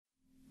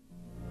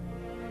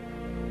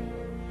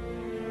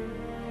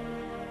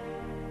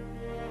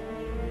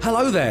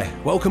Hello there,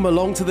 welcome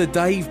along to the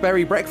Dave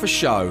Berry Breakfast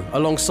Show.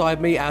 Alongside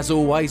me, as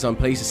always, I'm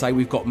pleased to say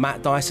we've got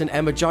Matt Dyson,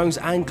 Emma Jones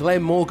and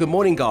Glenn Moore. Good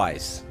morning,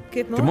 guys.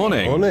 Good morning. Good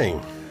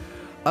morning.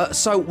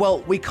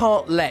 Morning. We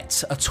can't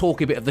let a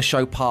talky bit of the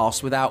show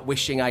pass without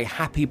wishing a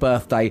happy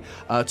birthday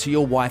to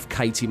your wife,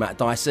 Katie, Matt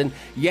Dyson.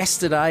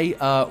 Yesterday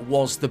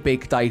was the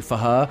big day for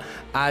her,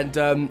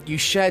 and you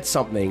shared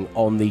something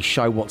on the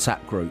show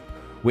WhatsApp group,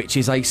 which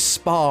is a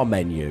spa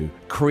menu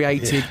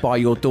created by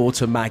your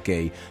daughter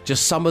Maggie.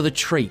 Just some of the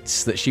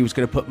treats that she was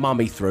going to put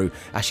Mummy through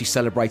as she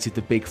celebrated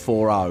the big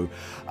 4-0.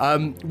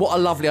 What a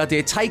lovely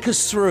idea. Take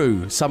us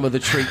through some of the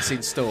treats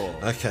in store.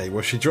 Okay,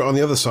 well, she drew on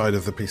the other side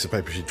of the piece of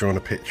paper, she'd drawn a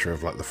picture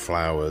of like the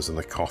flowers and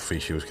the coffee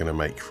she was going to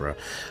make for her.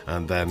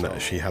 And then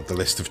she had the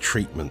list of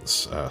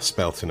treatments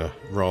spelt in a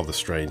rather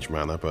strange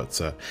manner, but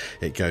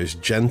it goes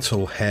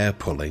gentle hair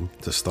pulling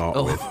to start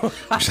with,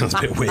 which sounds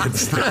a bit weird.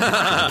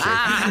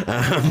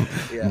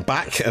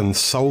 Back and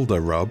shoulder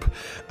rub,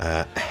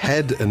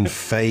 head and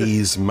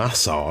phase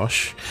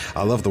massage.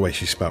 I love the way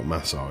she spelt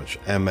massage,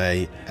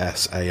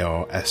 M-A-S-A-R-S-H,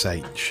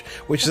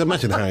 which is,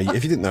 imagine how,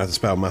 if you didn't know how to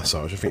spell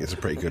massage, I think it's a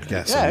pretty good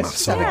guess. Yeah,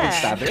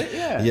 massage.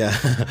 Yeah.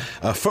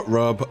 Foot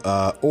rub,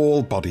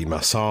 all body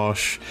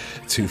massage,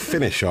 to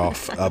finish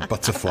off a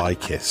butterfly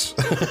kiss.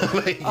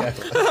 There you go.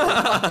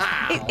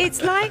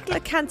 It's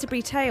like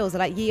Canterbury Tales, or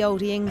like Ye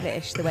Olde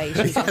English, the way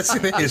she's... Yes,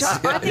 it is. I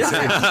think it's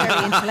actually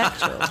very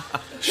intellectual.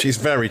 She's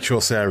very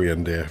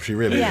Chaucerian, dear. She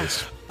really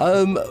is.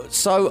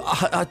 So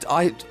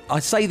I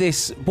say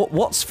this.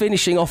 What's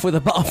finishing off with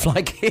a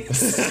butterfly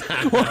kiss?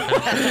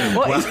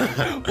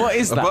 what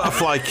is that? A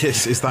butterfly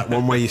kiss is that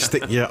one where you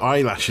stick your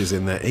eyelashes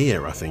in their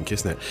ear, I think,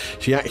 isn't it?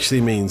 She actually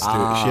means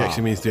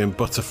doing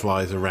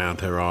butterflies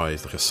around her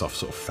eyes, like a soft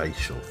sort of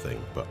facial thing.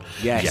 But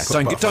yes.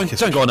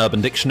 Don't go on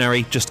Urban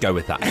Dictionary. Just go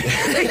with that.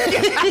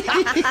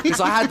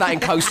 Because I had that in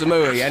Koh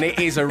Samui, and it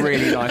is a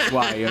really nice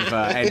way of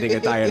ending a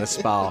day in a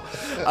spa.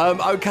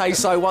 Okay,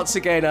 so once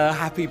again,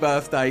 happy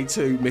birthday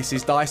to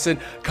Mrs. Dyson.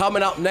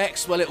 Coming up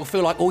next, well, it'll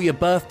feel like all your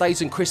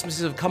birthdays and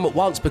Christmases have come at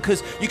once,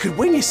 because you could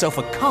win yourself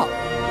a cup.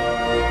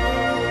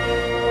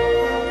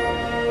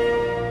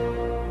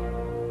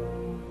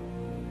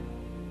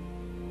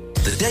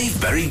 The Dave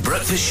Berry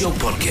Breakfast Show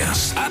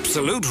Podcast.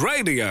 Absolute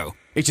Radio.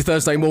 It's your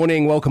Thursday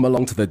morning. Welcome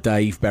along to the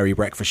Dave Berry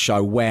Breakfast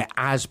Show, where,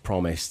 as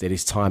promised, it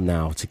is time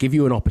now to give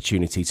you an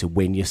opportunity to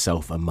win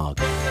yourself a mug.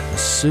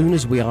 As soon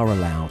as we are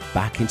allowed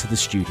back into the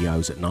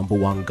studios at number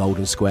 1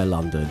 Golden Square,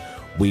 London,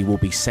 we will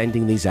be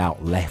sending these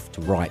out left,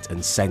 right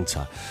and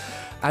centre.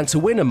 And to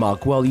win a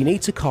mug, well, you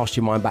need to cast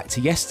your mind back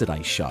to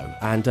yesterday's show.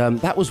 And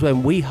that was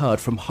when we heard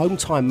from home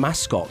time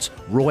mascot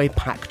Roy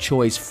Pak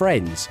Choi's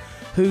friends,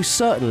 who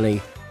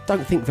certainly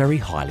don't think very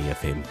highly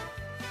of him.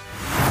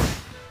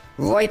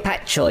 Roy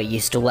Pak Choi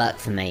used to work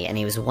for me, and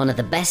he was one of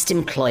the best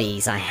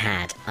employees I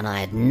had, and I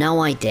had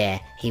no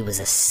idea he was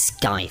a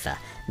skiver.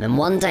 And then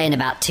one day in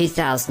about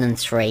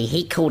 2003,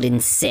 he called in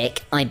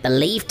sick, I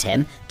believed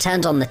him,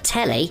 turned on the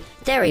telly,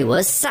 there he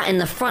was, sat in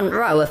the front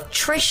row of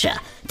Trisha.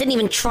 Didn't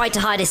even try to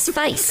hide his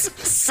face.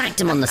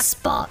 Sacked him on the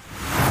spot.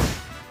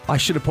 I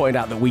should have pointed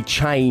out that we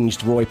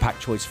changed Roy Pak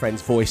Choi's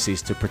friends'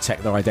 voices to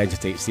protect their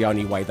identity. It's the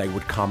only way they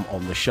would come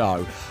on the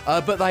show.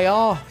 But they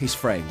are his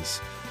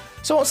friends.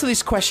 So answer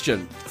this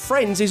question.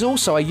 Friends is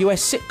also a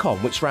US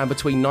sitcom which ran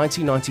between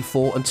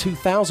 1994 and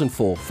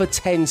 2004 for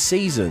 10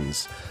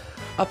 seasons.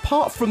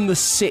 Apart from the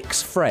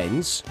 6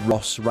 friends,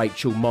 Ross,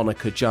 Rachel,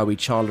 Monica, Joey,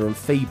 Chandler and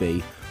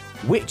Phoebe,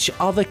 which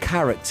other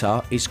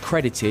character is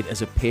credited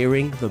as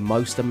appearing the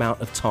most amount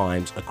of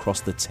times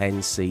across the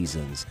 10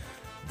 seasons?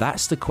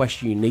 That's the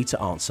question you need to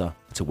answer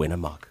to win a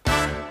mug.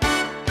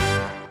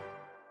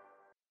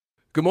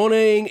 Good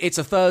morning, it's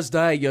a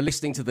Thursday, you're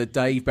listening to the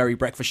Dave Berry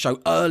Breakfast Show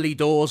early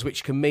doors,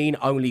 which can mean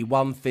only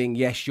one thing,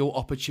 yes, your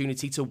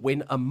opportunity to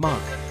win a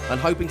mug. And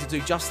hoping to do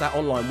just that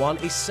on line 1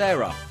 is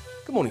Sarah.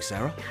 Good morning,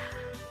 Sarah.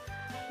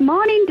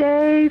 Morning,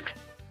 Dave.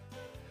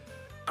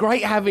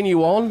 Great having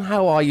you on.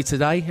 How are you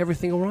today?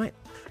 Everything all right?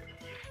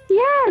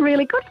 Yeah,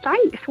 really good,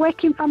 thanks.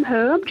 Working from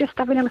home, just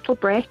having a little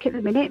break at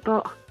the minute,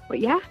 but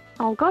yeah,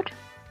 all good.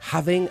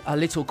 Having a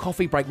little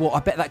coffee break. Well, I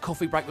bet that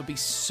coffee break would be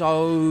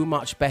so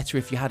much better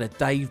if you had a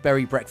Dave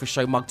Berry Breakfast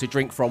Show mug to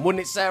drink from,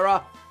 wouldn't it,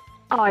 Sarah?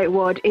 Oh, it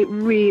would. It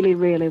really,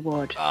 really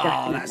would. Oh,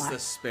 definitely. That's the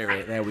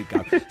spirit. There we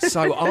go.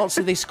 So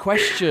answer this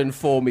question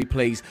for me,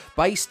 please.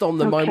 Based on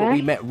the moment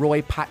we met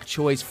Roy Pak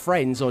Choi's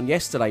friends on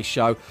yesterday's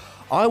show,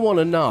 I want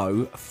to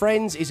know,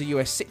 Friends is a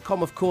US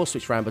sitcom, of course,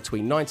 which ran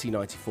between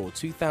 1994 and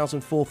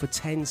 2004 for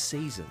 10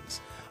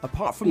 seasons.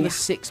 Apart from the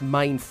 6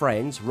 main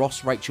friends,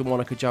 Ross, Rachel,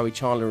 Monica, Joey,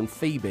 Chandler and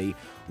Phoebe,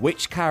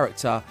 which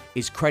character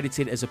is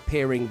credited as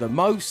appearing the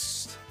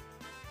most?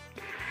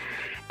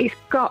 It's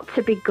got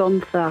to be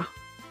Gunther.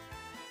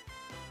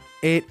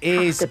 It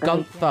is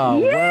Gunther.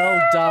 Yay!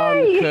 Well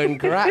done.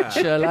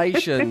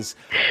 Congratulations.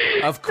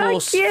 Of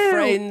course,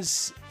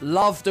 Friends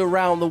loved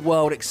around the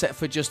world except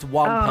for just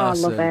one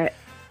person. I love it.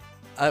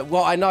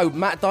 Well, I know,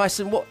 Matt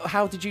Dyson,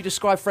 how did you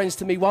describe Friends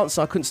to me once?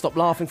 I couldn't stop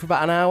laughing for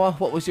about an hour.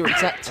 What was your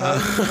exact term?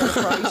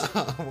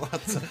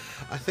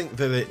 I think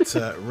that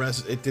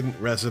it didn't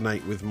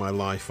resonate with my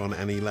life on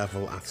any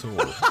level at all.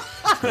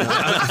 What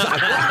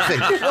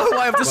a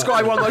way of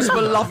describing one of the most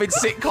beloved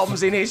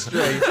sitcoms in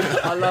history.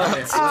 I love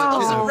it.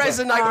 Oh,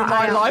 doesn't resonate with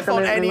my life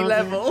on any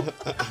level.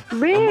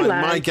 Really?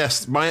 My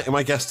guess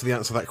to the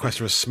answer to that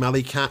question was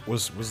Smelly Cat.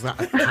 Was that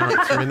a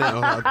character in it?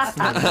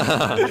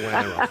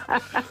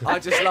 I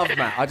just love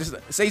Matt.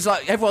 So he's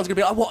like, everyone's going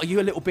to be like, what, are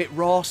you a little bit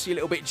Ross? You a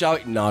little bit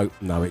Joey? No,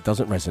 it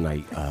doesn't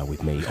resonate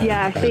with me.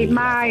 Yeah, see,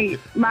 my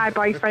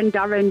boyfriend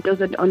Darren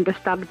doesn't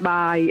understand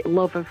my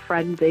love of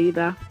Friends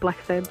either,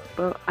 bless him,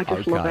 but I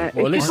just love it.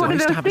 Well, it's one of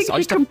those things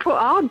you can put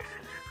on.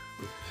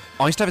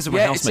 I used to have this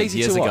with my housemate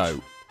years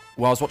ago.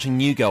 Well, I was watching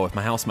New Girl with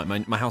my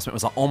housemate. My housemate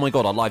was like, oh my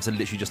God, our lives are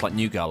literally just like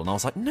New Girl. And I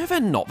was like, no, they're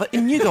not. But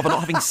in New Girl, they're not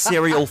having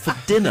cereal for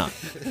dinner.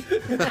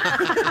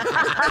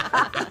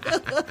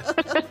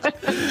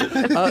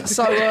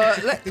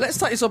 Let's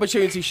take this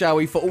opportunity, shall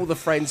we, for all the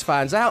Friends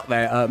fans out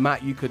there.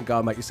 Matt, you couldn't go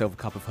and make yourself a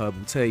cup of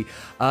herbal tea.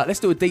 Let's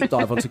do a deep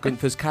dive onto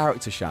Gunther's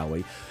character, shall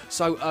we?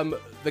 So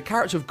the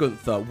character of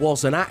Gunther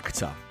was an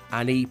actor,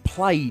 and he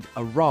played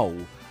a role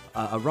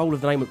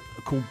of the name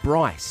called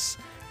Bryce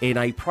in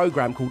a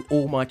programme called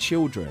All My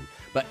Children.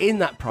 But in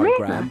that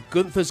programme,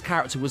 Gunther's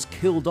character was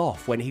killed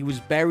off when he was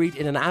buried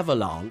in an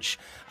avalanche,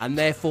 and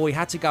therefore he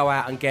had to go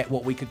out and get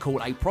what we could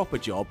call a proper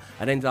job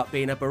and ended up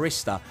being a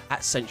barista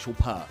at Central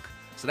Perk.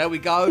 So there we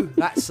go.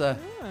 That's a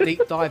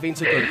deep dive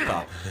into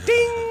Gunther.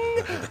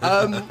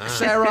 Ding!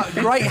 Sarah,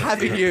 great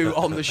having you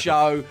on the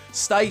show.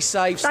 Stay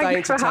safe, stay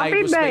entertained.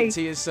 We'll speak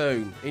to you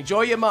soon.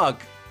 Enjoy your mug.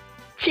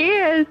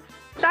 Cheers.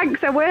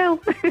 Thanks, I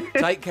will.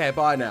 Take care.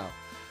 Bye now.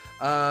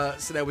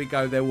 So there we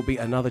go. There will be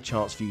another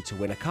chance for you to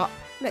win a cup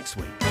next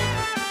week.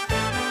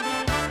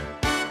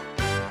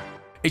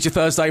 It's your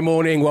Thursday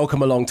morning.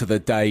 Welcome along to the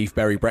Dave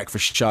Berry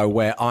Breakfast Show,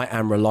 where I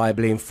am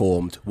reliably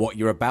informed what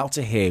you're about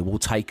to hear will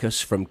take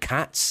us from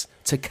Cats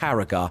to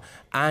Carragher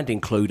and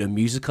include a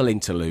musical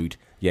interlude.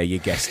 Yeah, you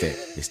guessed it.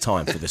 It's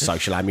time for the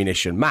social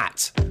ammunition.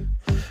 Matt.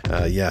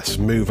 Yes,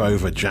 move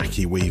over,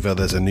 Jackie Weaver.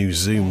 There's a new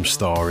Zoom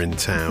star in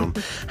town.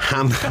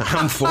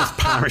 Hanforth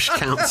Parish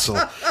Council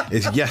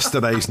is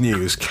yesterday's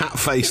news.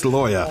 Cat-faced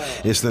lawyer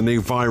is the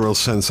new viral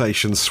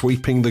sensation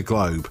sweeping the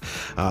globe.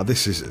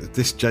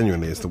 This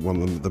genuinely is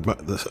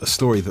the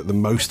story that the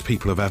most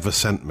people have ever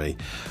sent me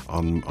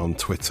on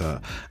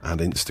Twitter and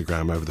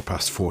Instagram over the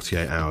past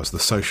 48 hours. The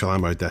Social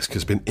Ammo desk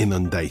has been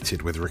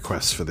inundated with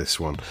requests for this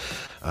one.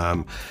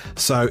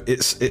 So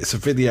it's a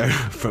video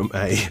from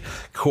a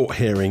court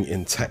hearing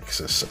in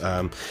Texas.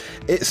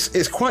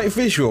 It's quite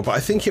visual, but I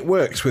think it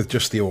works with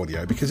just the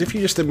audio, because if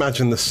you just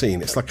imagine the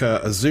scene, it's like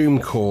a Zoom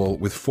call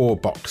with 4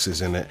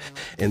 boxes in it.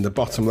 In the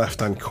bottom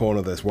left-hand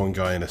corner, there's one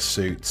guy in a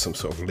suit, some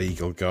sort of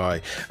legal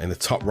guy. In the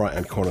top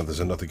right-hand corner, there's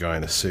another guy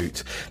in a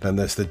suit. Then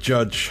there's the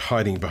judge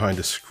hiding behind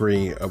a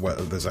screen. Well,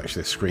 there's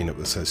actually a screen up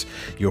that says,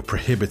 "You're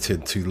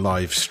prohibited to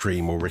live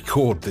stream or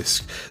record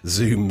this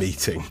Zoom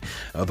meeting.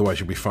 Otherwise,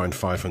 you'll be fined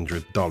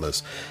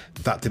 $500.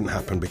 That didn't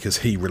happen because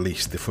he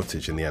released the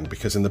footage in the end.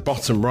 Because in the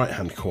bottom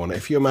right-hand corner,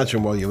 if you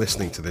imagine while you're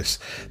listening to this,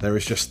 there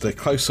is just a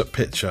close-up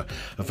picture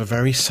of a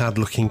very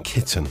sad-looking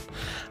kitten.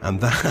 And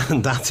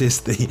that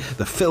is the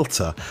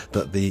filter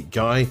that the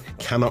guy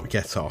cannot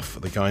get off,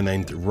 the guy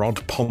named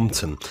Rod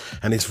Pompton.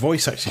 And his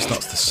voice actually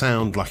starts to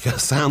sound like a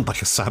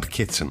sad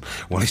kitten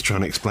while he's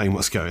trying to explain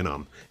what's going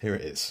on. Here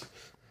it is.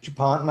 Mr.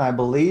 Ponton, I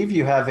believe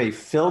you have a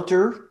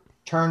filter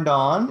turned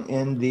on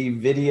in the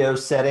video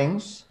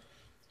settings.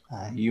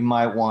 You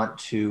might want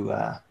to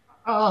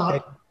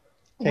take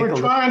we're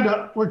trying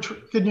to.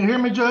 Can you hear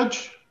me,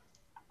 Judge?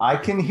 I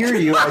can hear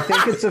you. I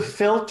think it's a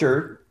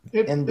filter.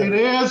 It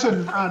is,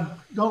 and I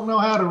don't know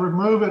how to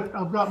remove it.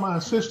 I've got my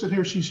assistant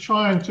here. She's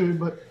trying to,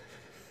 but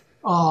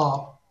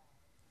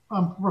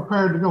I'm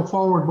prepared to go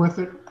forward with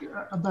it.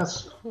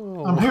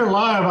 I'm here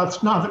live.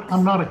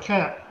 I'm not a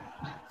cat.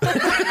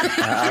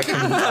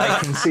 I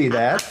can see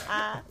that.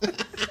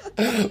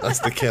 That's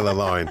the killer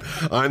line.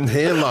 I'm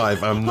here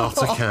live. I'm not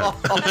a cat.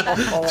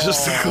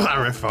 Just to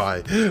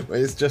clarify,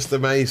 it's just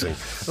amazing.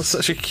 That's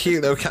such a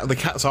cute little cat. The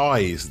cat's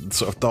eyes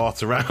sort of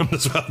dart around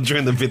as well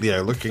during the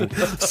video, looking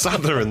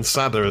sadder and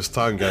sadder as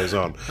time goes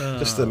on.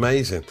 Just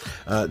amazing.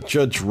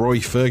 Judge Roy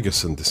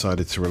Ferguson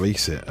decided to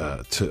release it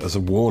as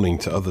a warning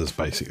to others,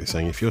 basically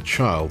saying if your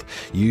child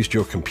used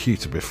your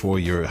computer before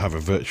you have a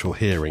virtual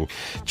hearing,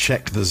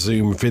 check the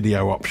Zoom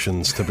video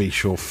options to be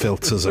sure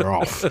filters are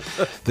off.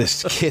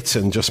 This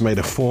kitten just made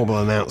a formal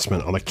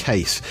announcement on a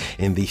case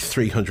in the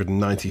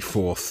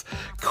 394th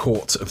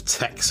Court of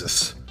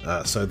Texas.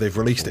 So they've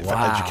released it for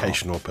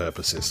educational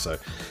purposes. So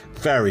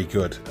Very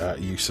good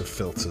use of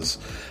filters.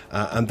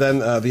 And then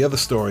the other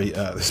story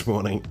this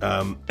morning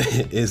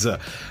is a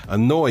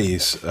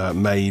noise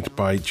made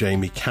by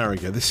Jamie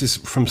Carragher. This is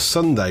from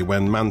Sunday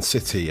when Man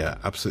City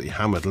absolutely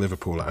hammered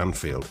Liverpool at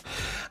Anfield.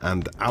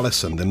 And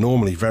Alisson, the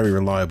normally very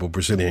reliable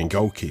Brazilian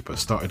goalkeeper,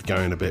 started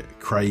going a bit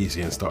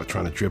crazy and started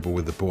trying to dribble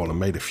with the ball and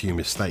made a few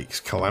mistakes,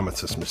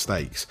 calamitous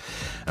mistakes.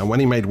 And when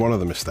he made one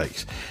of the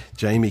mistakes,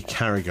 Jamie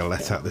Carragher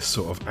let out this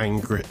sort of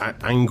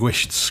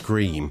anguished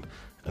scream,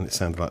 and it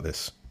sounded like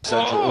this.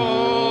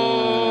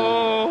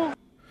 Oh.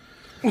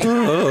 That's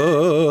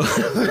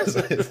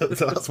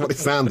what it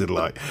sounded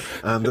like,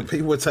 and the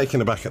people were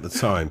taken aback at the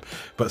time.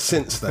 But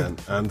since then,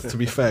 and to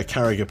be fair,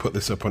 Carragher put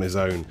this up on his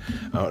own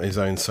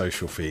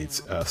social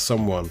feeds.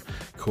 Someone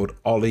called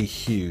Ollie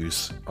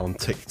Hughes on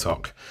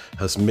TikTok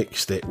has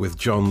mixed it with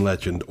John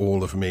Legend,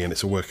 "All of Me," and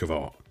it's a work of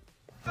art.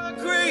 I'm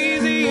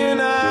crazy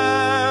and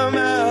I'm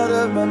out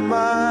of my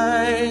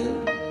mind.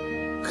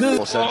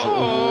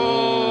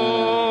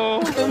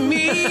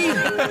 Me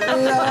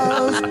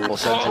love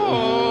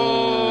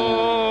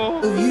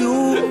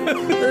you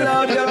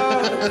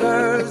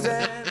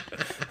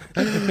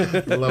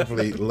love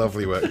your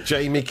lovely work.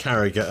 Jamie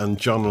Carragher and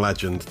John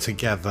Legend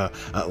together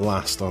at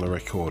last on a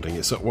recording.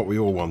 It's what we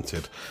all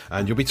wanted,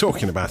 and you'll be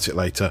talking about it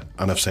later,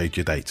 and I've saved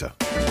your data.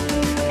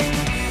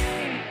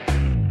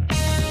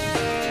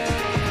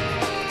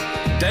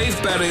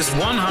 Dave Berry's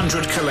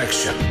 100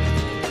 Collection.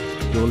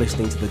 You're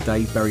listening to the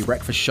Dave Berry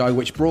Breakfast Show,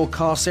 which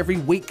broadcasts every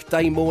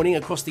weekday morning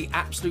across the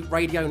Absolute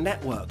Radio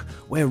Network,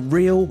 where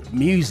real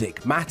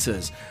music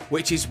matters,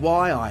 which is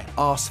why I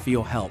asked for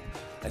your help.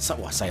 At some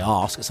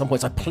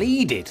points I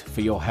pleaded for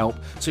your help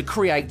to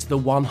create the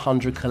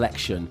 100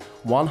 Collection,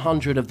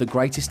 100 of the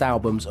greatest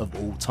albums of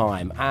all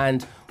time.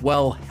 And,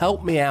 well,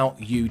 help me out,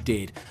 you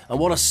did. And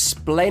what a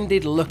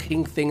splendid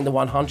looking thing the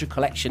 100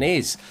 Collection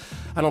is.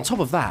 And on top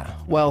of that,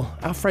 well,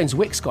 our friends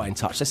Wix got in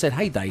touch. They said,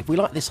 "Hey Dave, we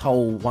like this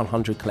whole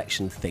 100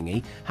 Collection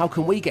thingy. How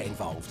can we get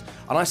involved?"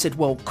 And I said,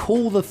 "Well,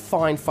 call the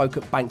fine folk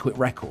at Banquet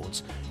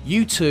Records.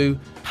 You two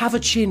have a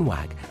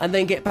chinwag and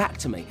then get back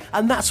to me."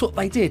 And that's what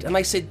they did. And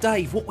they said,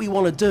 "Dave, what we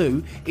want to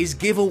do is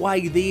give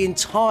away the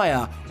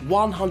entire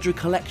 100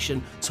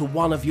 Collection to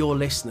one of your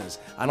listeners."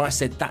 And I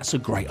said, "That's a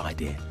great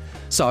idea."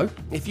 So,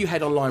 if you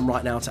head online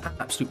right now to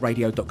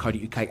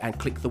absoluteradio.co.uk and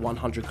click the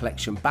 100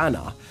 Collection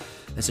banner,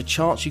 there's a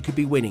chance you could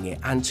be winning it.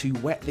 And to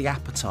whet the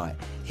appetite,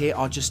 here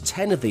are just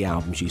 10 of the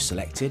albums you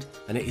selected,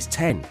 and it is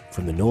 10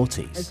 from the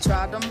noughties.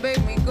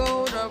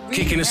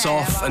 Kicking us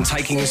off and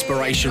taking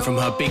inspiration from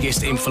her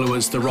biggest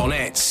influence, the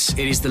Ronettes,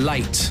 it is the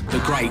late, the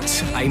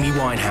great Amy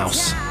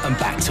Winehouse and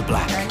Back to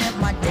Black. And if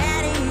my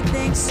daddy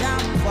thinks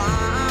I'm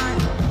fine,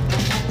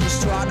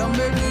 just try to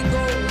make me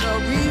go to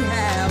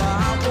rehab.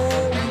 I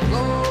won't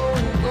go.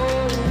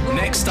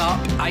 Next up,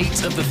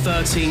 8 of the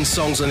 13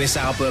 songs on this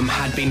album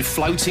had been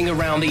floating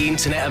around the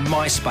internet and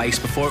MySpace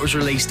before it was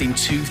released in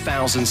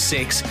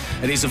 2006.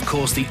 It is, of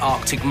course, the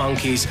Arctic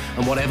Monkeys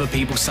and Whatever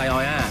People Say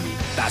I Am,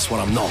 That's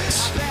What I'm Not.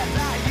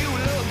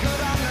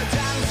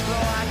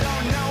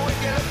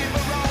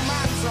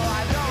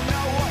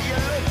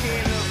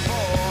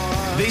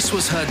 This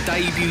was her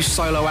debut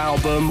solo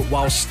album.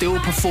 While still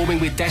performing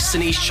with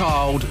Destiny's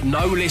Child,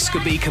 no list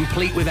could be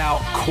complete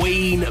without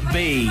Queen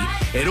Bee.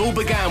 It all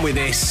began with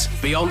this,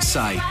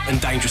 Beyonce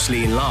and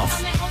Dangerously in Love.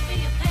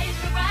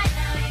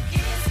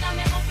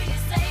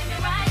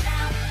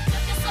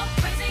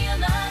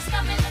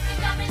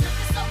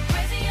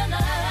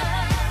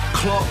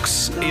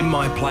 Clocks, In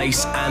My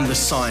Place and The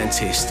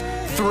Scientist.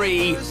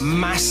 3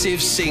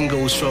 massive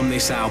singles from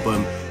this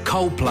album.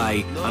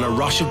 Coldplay and A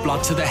Rush of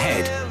Blood to the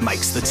Head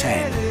makes the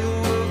 10.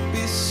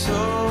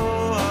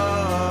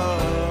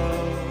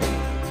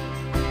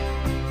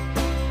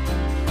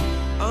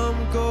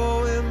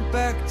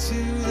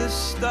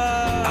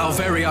 Our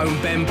very own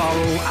Ben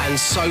Burrell and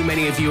so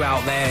many of you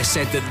out there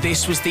said that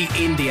this was the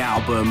indie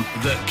album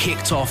that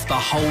kicked off the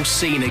whole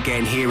scene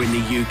again here in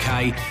the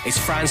UK. It's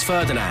Franz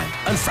Ferdinand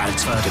and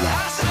Franz Ferdinand.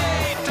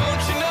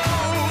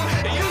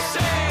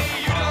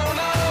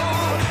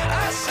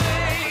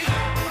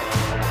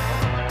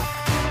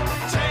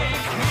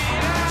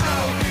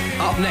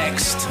 Up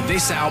next,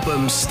 this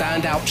album's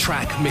standout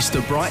track,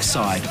 Mr.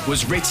 Brightside,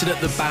 was written at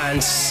the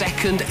band's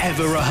second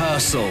ever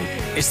rehearsal.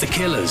 It's The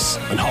Killers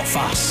and Hot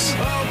Fuss.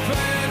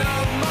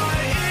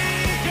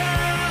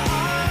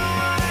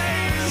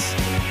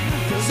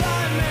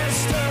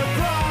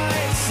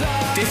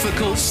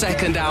 Difficult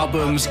second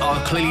albums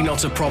are clearly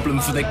not a problem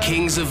for the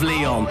Kings of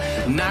Leon.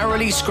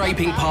 Narrowly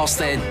scraping past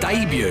their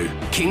debut,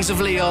 Kings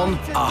of Leon,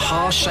 A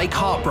Heart Shake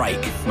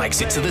Heartbreak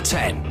makes it to the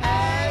 10.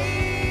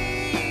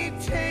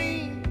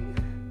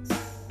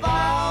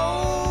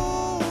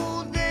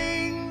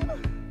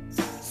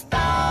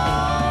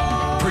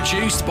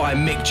 Produced by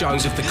Mick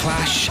Jones of The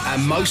Clash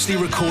and mostly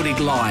recorded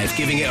live,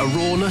 giving it a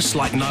rawness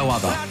like no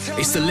other.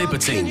 It's the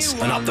Libertines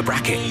and Up the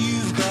Bracket.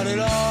 You've got it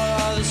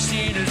all the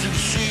scenes have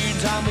seen,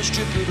 time will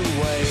strip it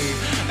away.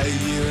 A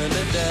year and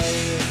a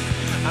day,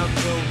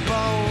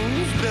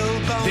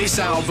 This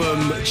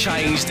album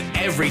changed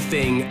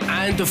everything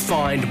and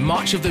defined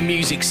much of the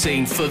music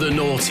scene for the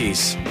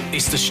noughties.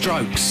 It's the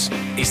Strokes.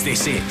 Is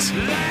this it?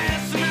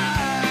 Last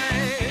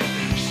night,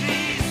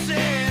 she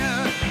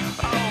said,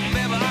 oh,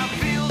 baby, I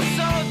feel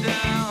so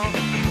down.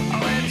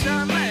 Oh, it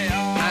turned me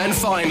on. And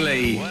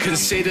finally,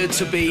 considered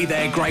to be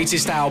their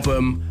greatest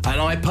album, and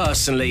I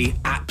personally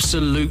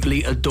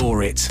absolutely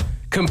adore it.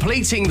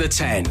 Completing the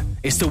 10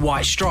 is the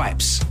White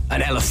Stripes,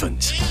 An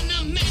Elephant.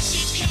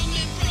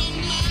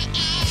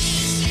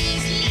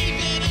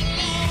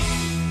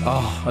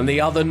 Oh, and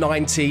the other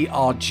 90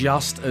 are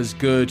just as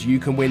good. You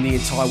can win the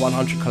entire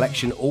 100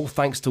 collection, all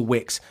thanks to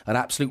Wix at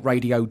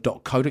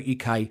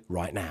absoluteradio.co.uk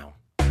right now.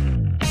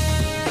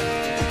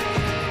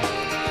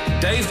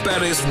 Dave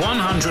Berry's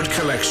 100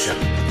 collection.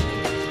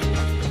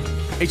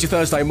 It's your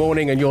Thursday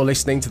morning and you're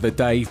listening to the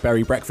Dave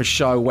Berry Breakfast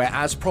Show, where,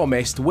 as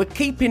promised, we're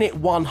keeping it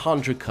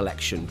 100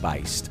 collection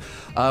based.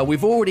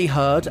 We've already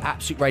heard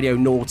Absolute Radio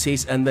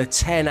Noughties and the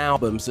 10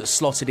 albums that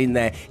slotted in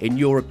there in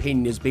your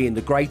opinion as being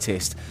the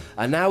greatest.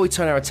 And now we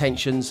turn our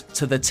attentions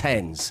to the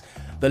 10s.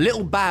 The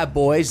little bad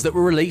boys that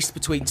were released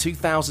between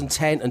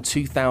 2010 and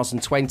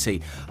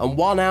 2020. And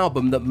one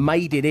album that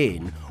made it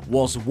in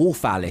was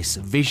Wolf Alice,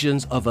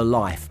 Visions of a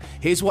Life.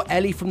 Here's what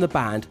Ellie from the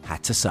band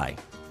had to say.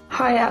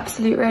 Hi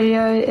Absolute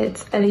Radio,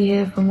 it's Ellie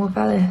here from Wolf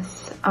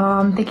Alice.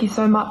 Thank you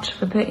so much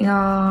for putting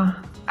our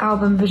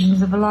album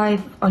Visions of a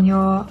Life on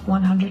your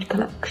 100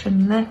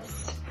 collection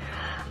list.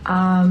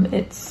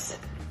 It's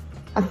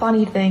a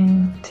funny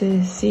thing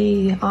to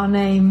see our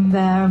name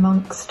there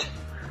amongst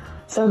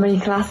so many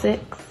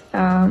classics.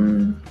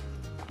 So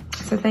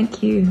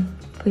thank you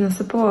for your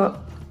support.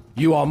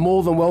 You are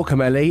more than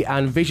welcome, Ellie,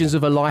 and Visions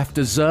of a Life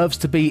deserves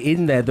to be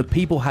in there. The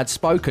people had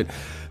spoken.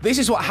 This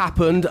is what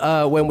happened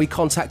when we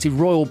contacted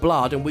Royal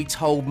Blood and we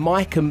told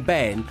Mike and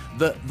Ben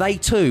that they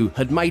too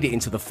had made it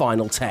into the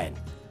final 10.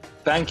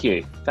 Thank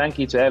you. Thank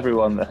you to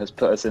everyone that has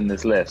put us in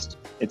this list.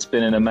 It's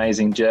been an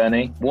amazing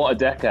journey. What a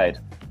decade.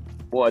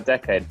 What a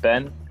decade.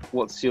 Ben,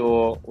 what's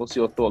your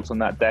thoughts on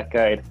that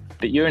decade?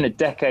 That you're in a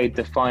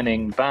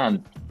decade-defining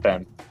band,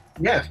 Ben.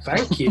 Yeah,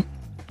 thank you.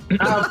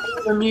 Out of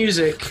all the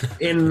music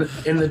in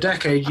the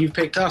decade, you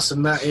picked us,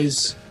 and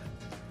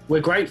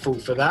we're grateful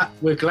for that.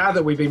 We're glad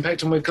that we've been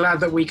picked, and we're glad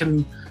that we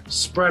can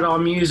spread our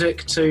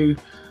music to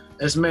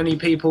as many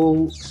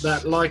people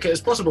that like it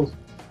as possible.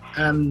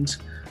 And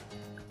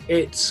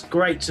it's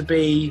great to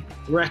be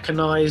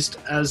recognised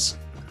as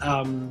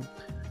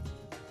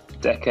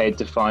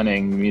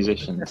decade-defining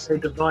musicians.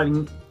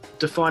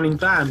 Decade-defining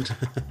band.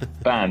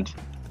 Band.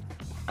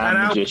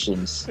 And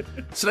magicians.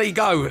 So there you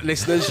go,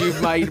 listeners.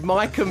 You've made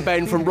Mike and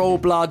Ben from Royal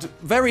Blood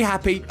very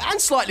happy and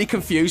slightly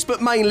confused,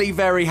 but mainly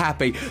very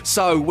happy.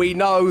 So we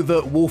know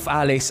that Wolf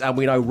Alice and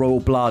we know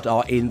Royal Blood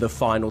are in the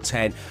final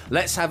 10.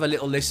 Let's have a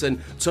little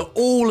listen to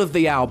all of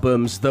the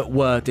albums that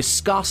were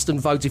discussed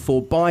and voted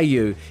for by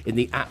you in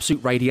the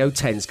Absolute Radio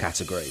 10s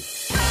category.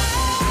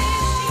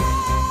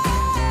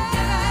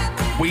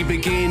 We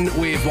begin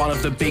with one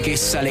of the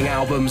biggest selling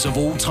albums of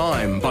all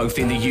time, both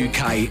in the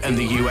UK and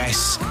the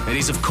US. It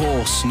is, of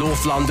course,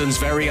 North London's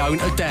very own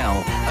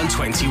Adele and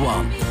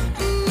 21.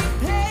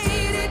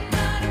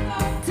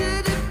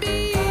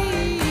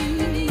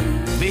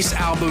 This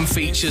album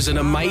features an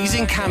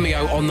amazing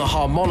cameo on the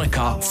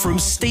harmonica from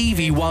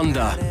Stevie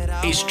Wonder.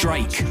 It's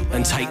Drake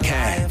and Take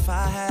Care. If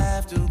I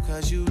have to,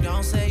 'cause you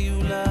don't say you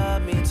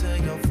love me to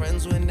your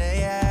friends when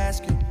they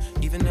ask you,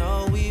 even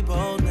though we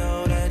both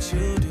know that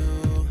you do.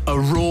 A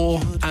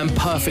raw and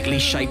perfectly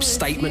shaped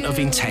statement of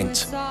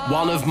intent.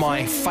 One of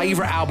my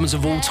favourite albums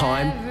of all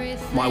time.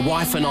 My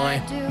wife and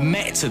I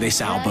met to this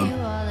album.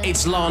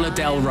 It's Lana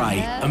Del Rey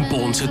and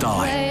Born to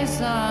Die.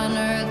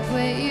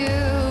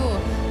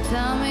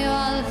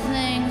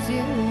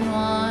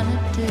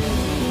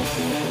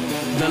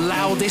 The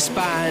loudest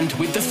band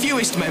with the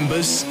fewest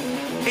members.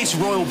 It's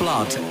Royal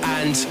Blood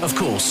and, of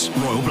course,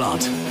 Royal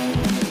Blood.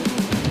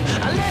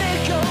 I let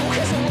it go,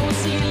 'cause I won't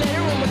see you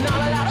later when we're not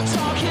allowed to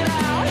talk it out.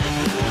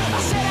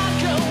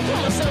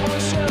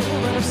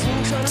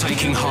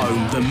 Taking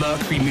home the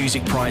Mercury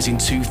Music Prize in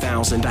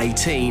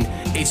 2018,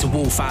 it's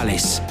Wolf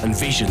Alice and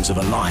Visions of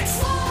a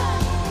Life.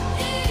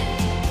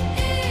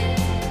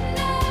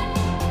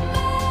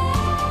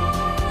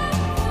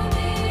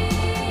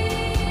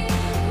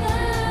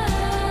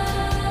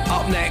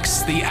 Up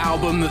next, the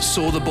album that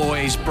saw the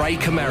boys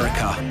break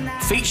America.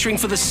 Featuring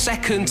for the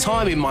second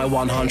time in my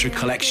 100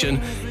 collection,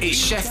 it's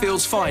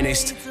Sheffield's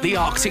finest, the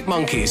Arctic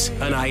Monkeys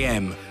and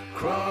AM.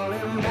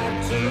 Crawling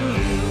back to you.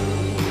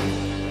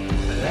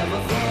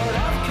 Never thought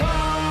I'd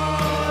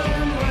call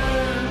and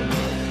run.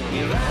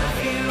 You love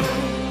you,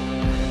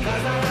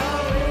 'cause I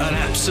always. An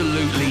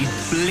absolutely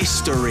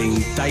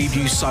blistering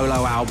debut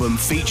solo album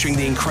featuring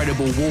the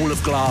incredible Wall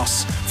of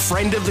Glass.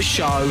 Friend of the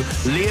show,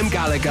 Liam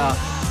Gallagher,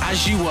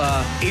 As You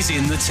Were, is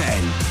in the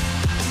 10.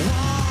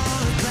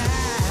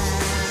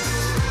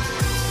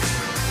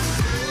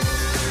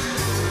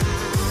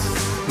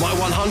 My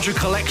 100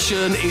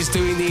 collection is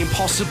doing the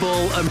impossible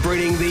and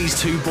bringing these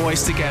two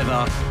boys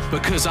together,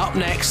 because up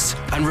next,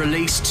 and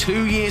released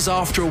 2 years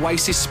after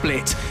Oasis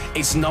split,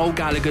 it's Noel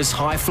Gallagher's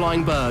High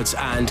Flying Birds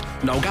and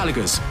Noel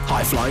Gallagher's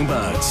High Flying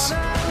Birds.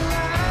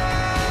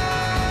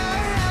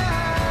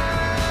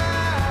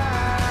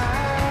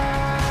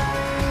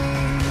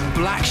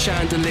 Black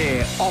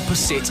Chandelier,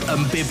 Opposite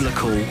and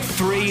Biblical,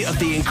 3 of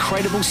the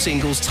incredible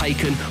singles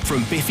taken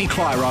from Biffy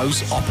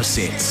Clyro's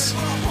Opposites.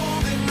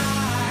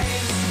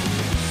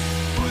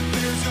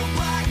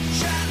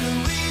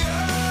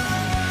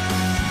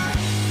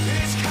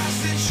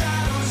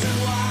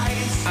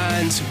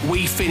 And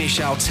we finish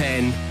our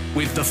 10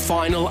 with the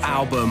final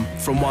album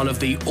from one of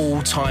the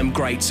all-time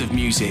greats of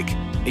music.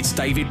 It's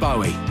David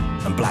Bowie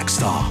and Black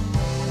Star.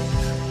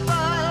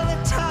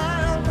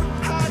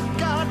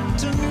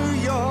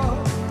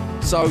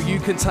 So you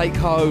can take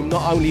home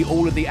not only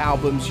all of the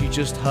albums you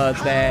just heard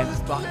there,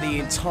 but the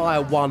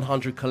entire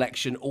 100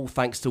 collection, all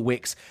thanks to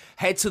Wix.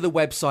 Head to the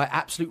website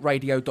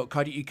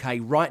absoluteradio.co.uk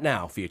right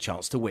now for your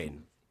chance to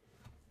win.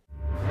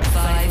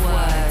 5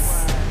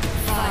 words,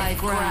 5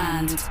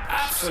 grand.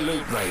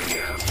 Absolute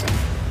Radio.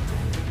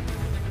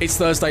 It's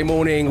Thursday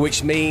morning,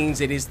 which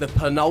means it is the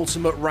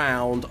penultimate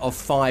round of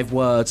 5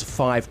 words,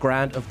 5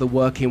 grand of the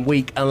working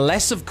week.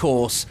 Unless, of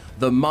course,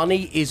 the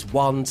money is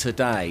won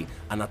today.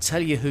 And I'll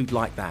tell you who'd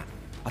like that.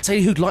 I'll tell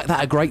you who'd like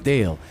that a great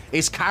deal.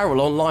 It's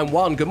Carol on line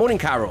 1. Good morning,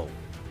 Carol.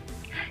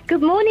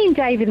 Good morning,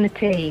 Dave and the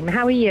team.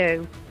 How are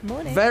you?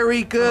 Morning.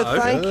 Very good.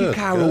 Hello. Thank you, Good,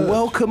 Carol. good.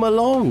 Welcome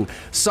along.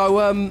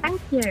 So,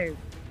 Thank you.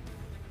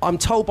 I'm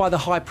told by the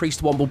High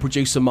Priest Womble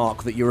producer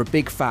Mark that you're a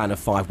big fan of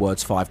 5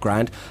 words, 5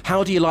 grand.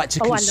 How do you like to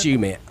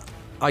consume it?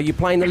 Are you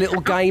playing a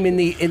little game in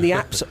the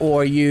apps,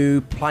 or are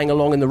you playing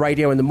along in the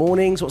radio in the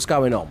mornings? What's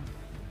going on?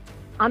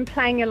 I'm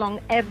playing along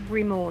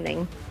every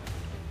morning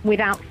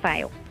without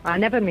fail. I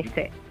never miss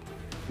it.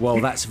 Well,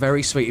 that's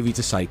very sweet of you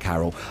to say,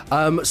 Carol.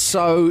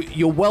 So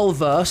you're well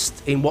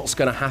versed in what's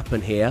going to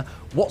happen here.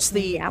 What's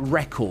the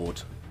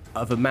record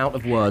of amount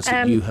of words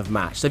that you have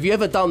matched? Have you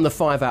ever done the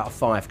 5 out of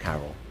 5,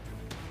 Carol?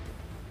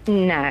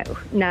 No,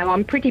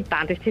 I'm pretty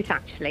bad at it,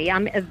 actually.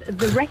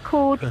 The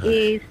record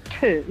is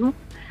 2,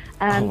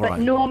 right. but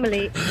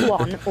normally it's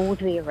 1 or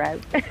 0.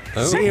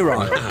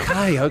 0.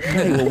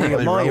 Okay. Well, we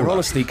admire your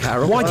honesty,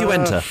 Carol. Why do you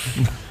enter?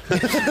 I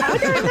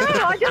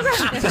don't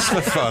know. Just for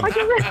fun.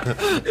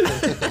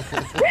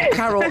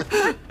 Carol,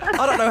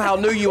 I don't know how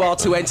new you are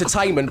to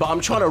entertainment, but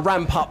I'm trying to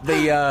ramp up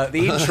the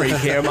intrigue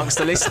here amongst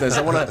the listeners.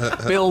 I want to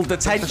build the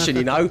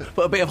tension,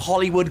 put a bit of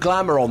Hollywood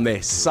glamour on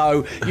this.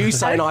 So you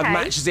saying I've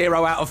matched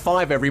 0 out of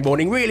 5 every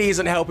morning really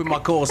isn't helping my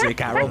cause here,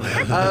 Carol.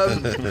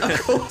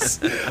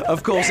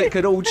 Of course, it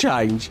could all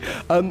change.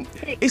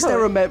 Is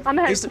there a I'm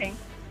hoping.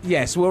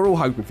 Yes, we're all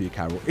hoping for you,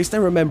 Carol. Is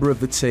there a member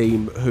of the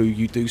team who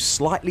you do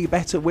slightly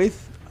better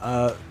with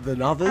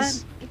than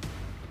others?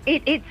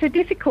 It's a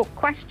difficult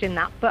question,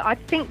 that, but I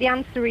think the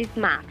answer is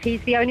Matt.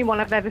 He's the only one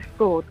I've ever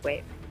scored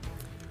with.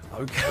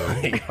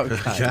 Okay.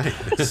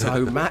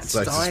 So Matt's So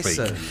to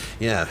Dyson. speak.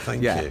 Yeah,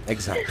 thank you.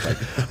 Exactly.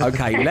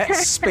 Okay,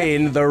 let's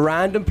spin the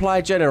random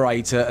player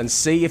generator and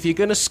see if you're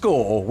going to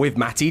score with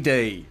Matty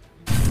D.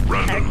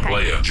 Random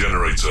player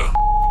generator.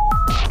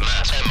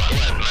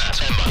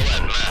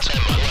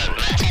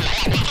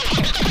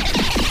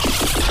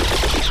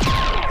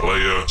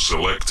 Player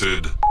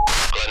selected.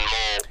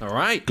 All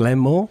right.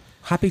 Glenmore.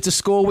 Happy to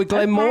score with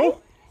Glenmore?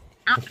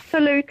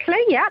 Absolutely,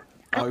 yeah.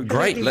 Oh,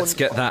 great. Let's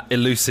get that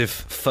elusive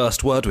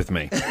first word with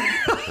me.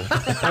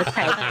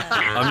 Okay.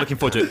 I'm looking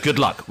forward to it. Good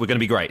luck. We're going to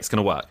be great. It's going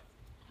to work.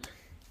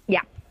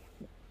 Yeah.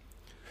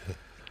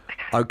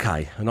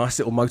 Okay, a nice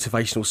little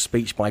motivational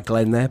speech by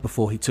Glenn there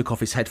before he took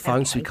off his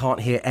headphones, so we can't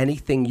hear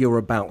anything you're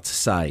about to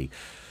say.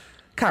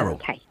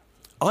 Carol,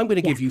 I'm going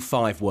to give you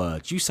 5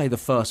 words. You say the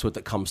first word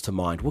that comes to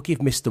mind. We'll give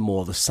Mr.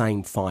 Moore the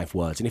same 5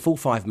 words, and if all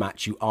 5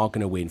 match, you are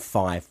going to win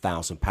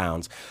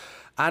 £5,000.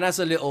 And as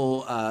a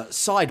little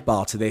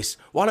sidebar to this,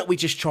 why don't we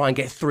just try and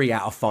get 3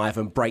 out of 5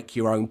 and break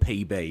your own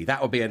PB?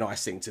 That would be a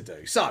nice thing to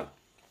do. So,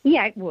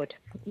 yeah, it would.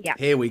 Yeah.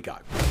 Here we go.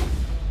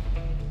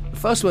 The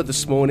first word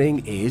this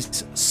morning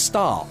is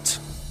start.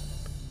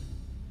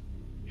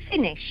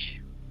 Finish.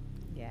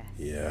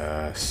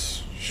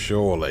 Yes,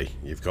 surely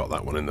you've got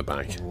that one in the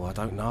bag. Oh, I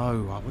don't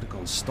know. I would have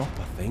gone stop,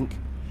 I think.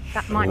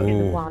 That might be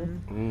the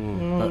one.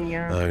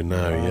 Yeah. Oh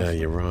no, yeah,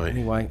 you're right.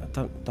 Anyway, I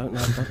don't know.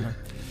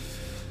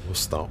 We'll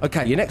stop.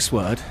 Okay, your next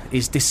word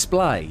is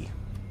display.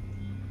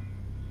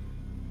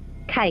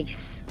 Case.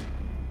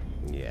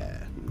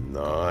 Yeah.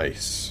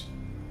 Nice.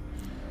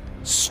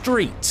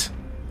 Street.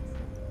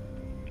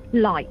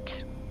 Light.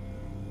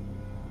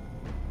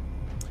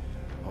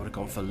 I would have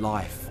gone for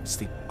life. It's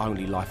the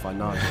only life I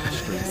know.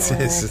 Street It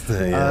life. is,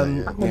 isn't it? Yeah,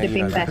 yeah. That would have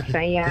been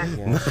better,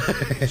 yeah.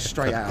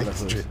 Straight out of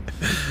the hood.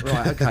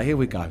 Right, okay, here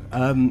we go.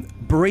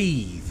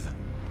 Breathe.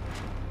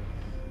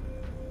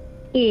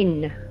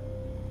 In.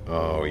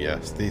 Oh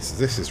yes,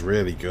 this is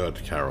really good,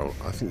 Carol.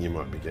 I think you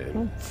might be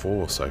getting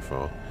 4 so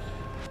far.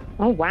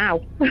 Oh,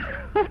 wow.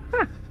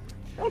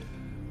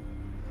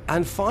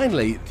 And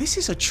finally, this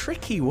is a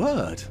tricky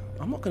word.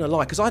 I'm not going to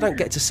lie, because I don't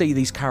get to see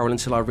these, Carol,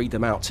 until I read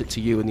them out to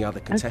you and the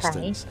other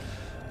contestants. Okay.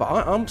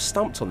 But I'm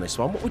stumped on this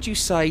one. What would you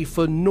say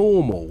for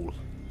normal?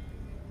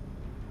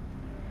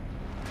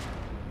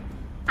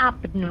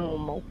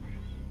 Abnormal.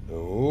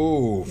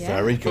 Oh,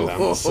 very good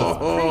answer.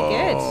 Pretty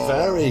good.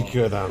 Very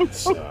good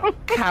answer.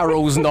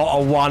 Carol's not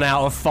a 1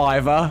 out of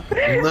 5-er.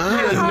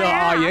 No. No,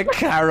 are you,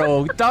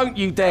 Carol? Don't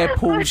you dare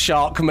pool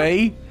shark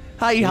me.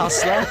 Hey,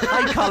 hustler.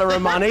 Hey, colour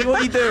of money.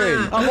 What are you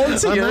stop I'm on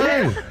to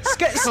you.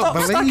 Stop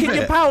stacking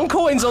your pound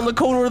coins on the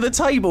corner of the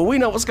table. We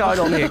know what's going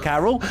on here,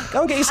 Carol. Go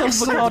and get yourself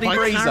a Bacardi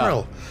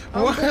Breezer.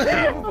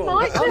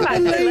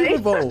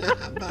 Unbelievable.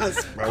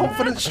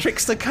 Confidence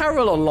trickster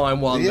Carol on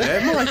line 1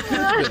 there. My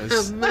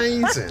goodness.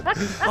 Amazing.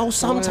 Oh,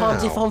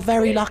 sometimes if I'm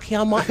very lucky,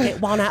 I might get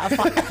 1 out of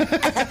 5.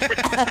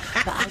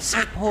 But I'm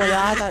so poorly,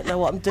 I don't know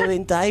what I'm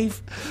doing,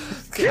 Dave.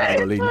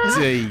 Carol,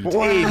 indeed.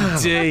 Wow.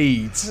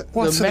 Indeed.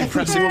 What an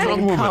impressive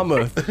young woman.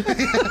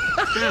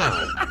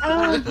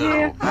 Oh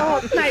dear. Oh,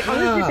 mate,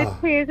 honestly, the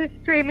tears are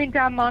streaming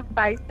down my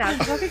face now.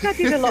 I think I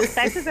did a lot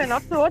better than I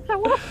thought I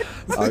would.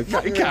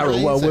 Okay,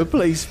 Carol, well, we're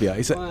pleased for you.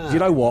 You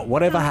know what?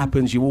 Whatever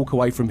happens, you walk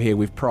away from here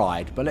with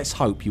pride. But let's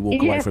hope you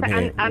walk away from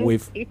here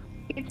with...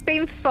 It's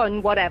been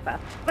fun, whatever.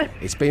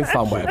 It's been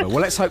fun, whatever.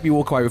 Well, let's hope you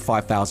walk away with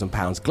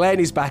 £5,000. Glenn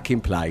is back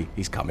in play.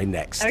 He's coming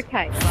next.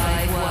 Okay.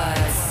 5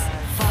 words,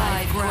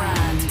 5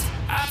 grand.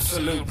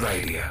 Absolute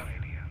Radio.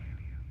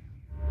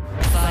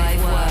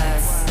 5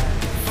 words,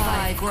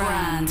 5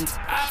 grand.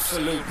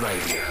 Absolute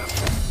Radio.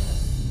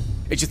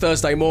 It's your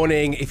Thursday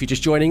morning. If you're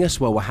just joining us,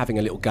 well, we're having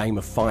a little game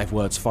of 5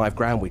 words, 5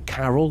 grand with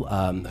Carol,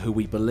 who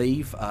we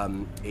believe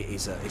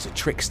is a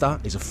trickster,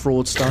 is a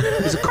fraudster,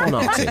 is a con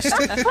artist,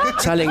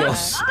 telling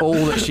us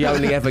all that she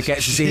only ever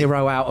gets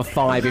 0 out of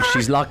 5 if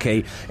she's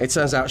lucky. It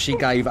turns out she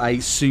gave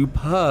a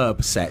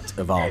superb set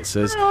of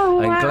answers,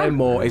 and Glenn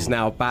Moore is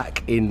now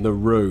back in the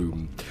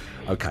room.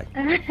 Okay.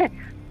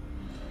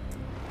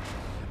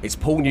 It's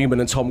Paul Newman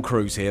and Tom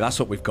Cruise here.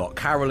 That's what we've got.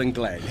 Carol and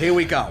Glenn. Here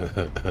we go.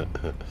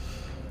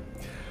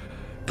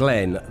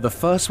 Glenn, the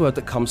first word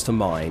that comes to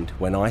mind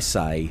when I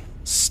say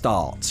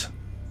start.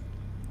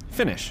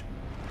 Finish.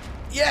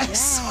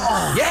 Yes!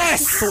 Oh,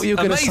 yes! I thought you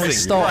were going to say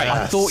stop. Right.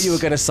 I thought you were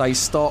going to say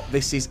stop.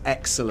 This is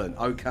excellent.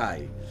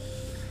 Okay.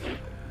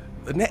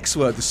 The next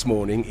word this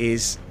morning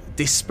is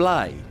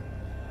display.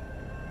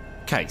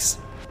 Case.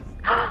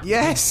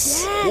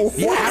 Yes!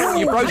 Yes!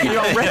 You broke your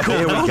own record.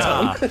 Here we Well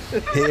go. done.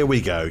 Here we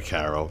go,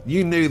 Carol.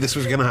 You knew this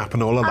was going to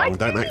happen all along.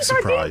 Don't act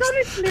surprised.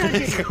 Do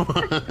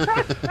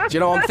you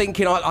know, I'm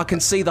thinking I can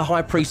see the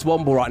High Priest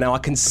Womble right now. I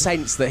can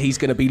sense that he's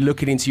going to be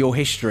looking into your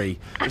history.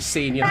 Just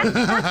seeing you.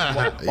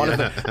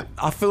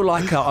 I feel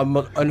like I'm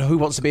on Who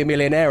Wants to Be a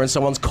Millionaire and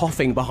someone's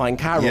coughing behind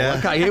Carol. Yeah.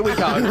 Okay, here we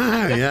go.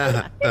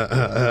 Yeah.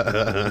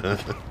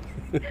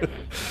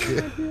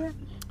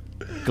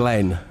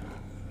 Glenn.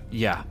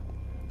 Yeah.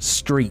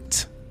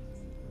 Street.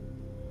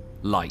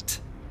 Light.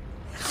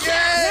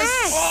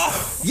 Yes!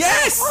 Oh,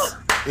 yes!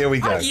 Here we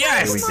go.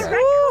 Yes!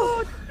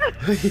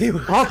 Here we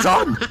go. Well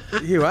done.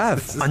 You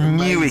have. I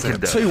knew we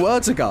could do it. 2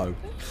 words ago.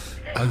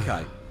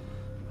 Okay.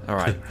 All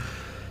right.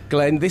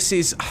 Glenn, this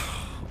is...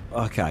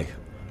 Okay.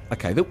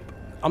 Okay.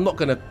 I'm not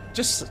going to...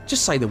 Just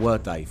say the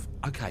word, Dave.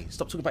 Okay.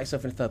 Stop talking about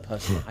yourself in the third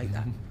person. I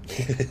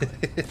hate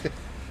that.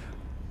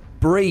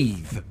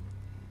 Breathe.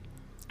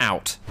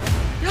 Out.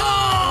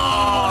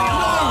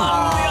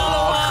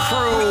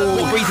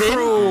 Cruel. Breathe in.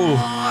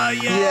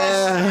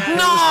 Yeah.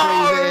 No!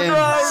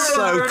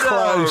 So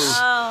close.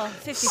 Oh,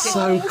 50-50.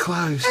 So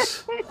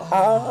close.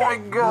 Oh my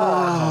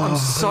God. I'm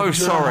so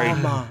sorry.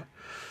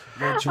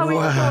 Oh, it's all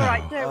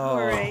right, don't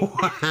worry.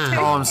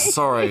 Oh, I'm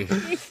sorry.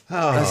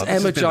 As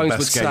Emma Jones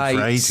would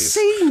say,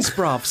 scenes,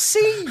 bruv,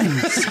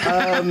 scenes.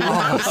 I don't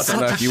know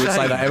if you would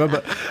say that, Emma,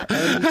 but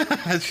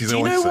She's do you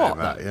always know saying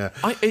what? that, yeah.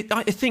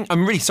 I think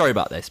I'm really sorry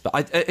about this, but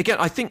I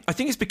think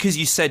it's because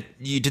you said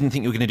you didn't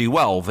think you were going to do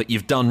well that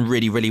you've done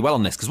really, really well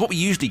on this. Because what we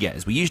usually get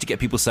is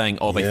people saying,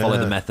 oh, they follow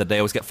the method, they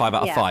always get 5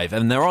 out of 5,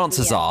 and their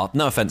answers are,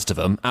 no offence to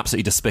them,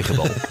 absolutely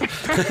despicable.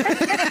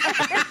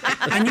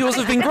 And yours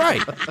have been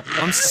great.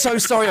 I'm so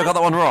sorry I got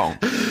that one wrong.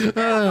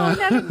 Oh,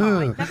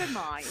 never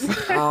mind.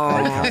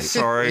 Oh,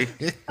 sorry.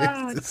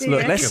 Oh,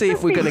 look, let's see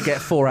if we're going to get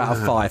 4 out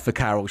of 5 for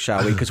Carol,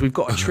 shall we? Because we've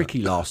got a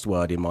tricky last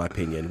word, in my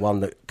opinion,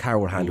 one that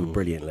Carol handled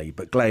brilliantly.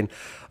 But Glenn,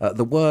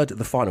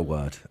 the final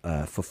word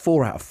for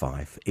 4 out of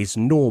 5 is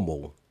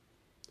normal.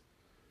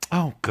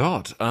 Oh,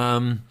 God.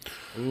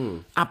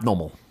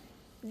 Abnormal.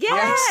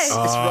 Yes!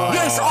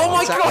 Yes! Oh,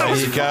 my God!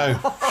 There you go.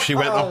 She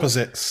went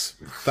opposites.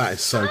 That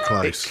is so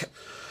close.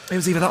 It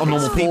was either that or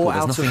normal people.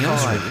 There's nothing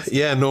else.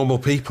 Yeah, normal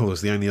people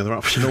was the only other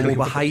option. Normal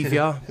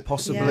behaviour,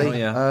 possibly.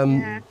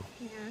 Yeah.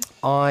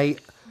 I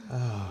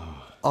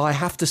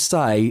have to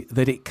say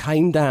that it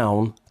came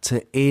down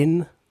to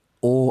in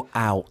or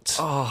out.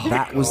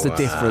 That was the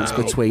difference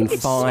between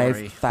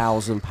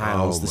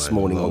 £5,000 this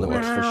morning on the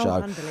breakfast show.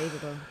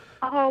 Unbelievable.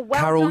 Oh, well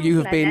Carol, done, you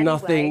have Glenn, been anyway.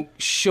 nothing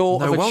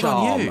short of a well done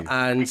charm, you.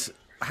 and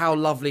how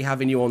lovely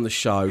having you on the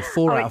show.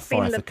 4 out of it's been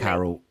 5 for lovely.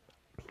 Carol.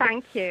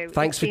 Thank you.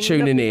 Thanks It's for been tuning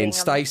lovely in. being on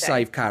Stay the show.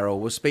 safe, Carol.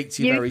 We'll speak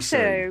to you very too.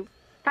 soon.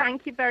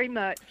 Thank you very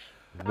much.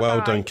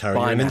 Well done, Karen.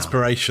 Bye You're an now.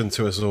 inspiration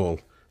to us all.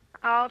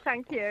 Oh,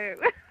 thank you.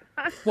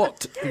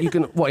 What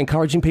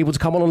encouraging people to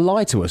come on and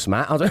lie to us,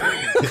 Matt? I don't...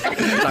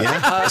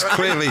 Yeah,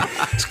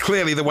 it's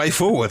clearly the way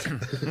forward.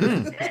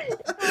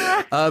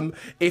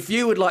 If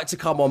you would like to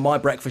come on my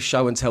breakfast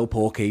show and tell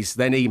porkies,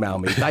 then email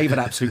me.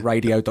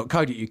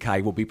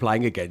 Dave@absoluteradio.co.uk. will be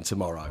playing again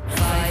tomorrow.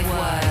 5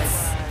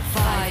 words,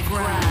 5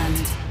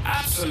 grand.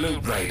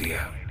 Absolute Radio.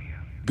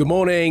 Good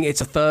morning,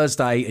 it's a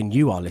Thursday and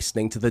you are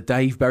listening to the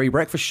Dave Berry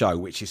Breakfast Show,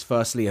 which is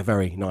firstly a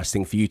very nice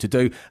thing for you to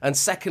do, and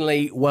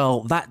secondly,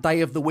 well, that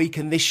day of the week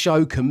and this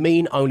show can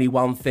mean only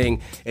one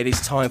thing. It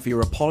is time for your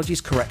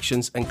apologies,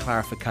 corrections and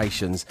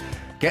clarifications.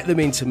 Get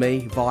them into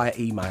me via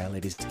email.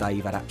 It is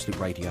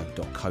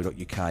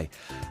dave@absoluteradio.co.uk,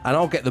 and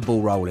I'll get the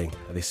ball rolling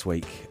this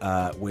week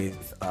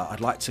with I'd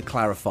like to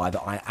clarify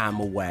that I am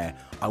aware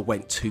I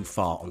went too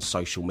far on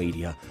social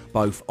media,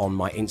 both on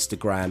my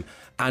Instagram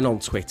and on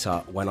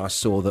Twitter, when I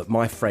saw that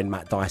my friend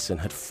Matt Dyson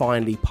had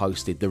finally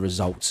posted the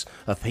results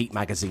of Heat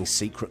Magazine's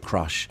Secret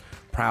Crush,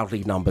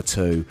 proudly number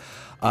 2.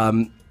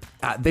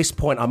 At this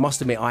point, I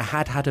must admit, I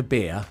had a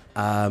beer,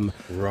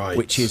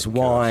 which is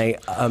why,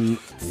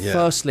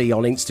 firstly,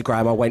 on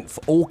Instagram, I went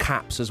for all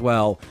caps as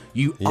well.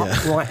 You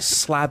upright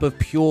slab of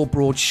pure,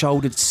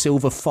 broad-shouldered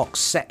silver fox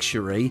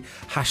sexuary,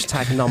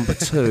 hashtag number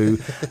 2.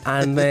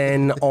 And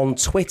then on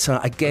Twitter,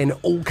 again,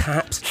 all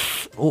caps,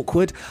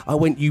 awkward, I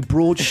went, you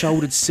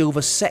broad-shouldered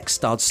silver sex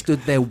stud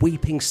stood there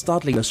weeping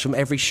studliness from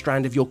every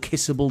strand of your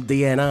kissable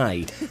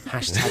DNA,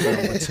 hashtag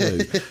number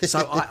 2.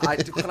 So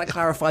can I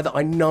clarify that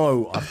I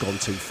know I've gone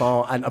too far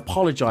and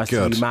apologise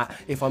to you, Matt,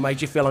 if I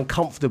made you feel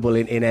uncomfortable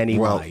in any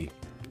way.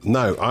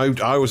 No,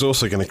 I was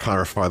also going to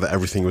clarify that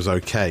everything was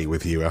okay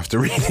with you after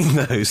reading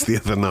those the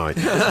other night.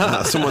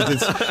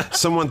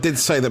 Someone did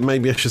say that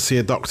maybe I should see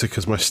a doctor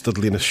because my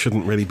studliness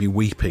shouldn't really be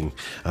weeping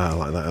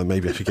like that, and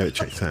maybe I should get it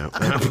checked out.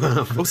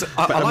 Also,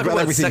 I like the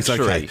word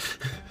sexuary.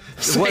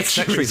 The word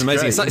sexuary is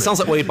amazing. It sounds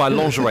like we buy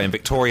lingerie in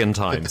Victorian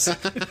times.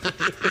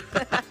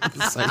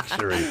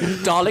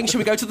 Sexuary. Darling, should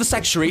we go to the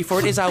sexuary, for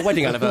it is our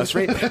wedding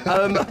anniversary?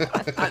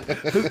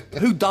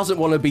 Who doesn't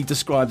want to be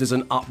described as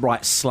an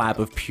upright slab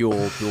of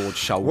pure,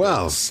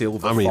 broad-shouldered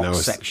silver fox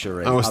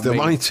sexuary? I was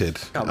delighted.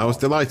 I was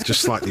delighted,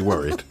 just slightly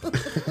worried.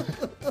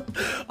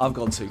 I've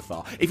gone too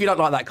far. If you don't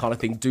like that kind of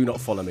thing, do not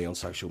follow me on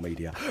social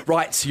media.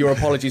 Right, your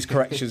apologies,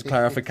 corrections,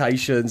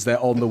 clarifications, they're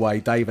on the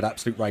way.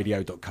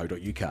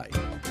 Dave@absoluteradio.co.uk.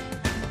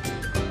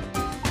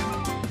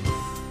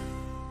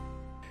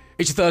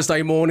 It's a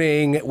Thursday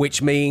morning,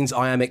 which means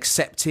I am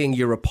accepting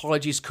your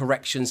apologies,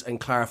 corrections and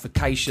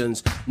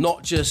clarifications,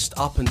 not just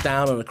up and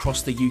down and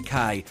across the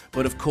UK,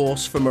 but of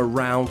course from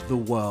around the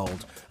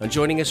world. And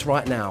joining us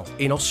right now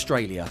in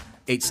Australia,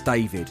 it's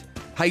David.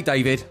 Hey,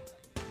 David.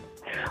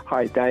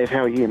 Hi, Dave.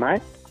 How are you,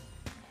 mate?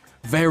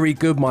 Very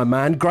good, my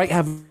man. Great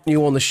having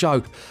you on the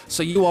show.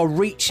 So you are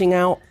reaching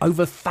out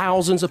over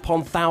thousands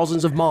upon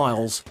thousands of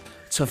miles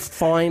to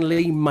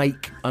finally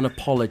make an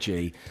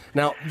apology.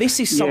 Now, this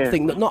is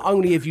something that not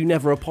only have you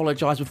never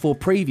apologised before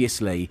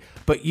previously,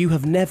 but you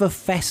have never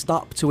fessed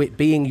up to it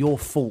being your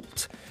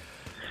fault.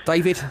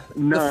 David,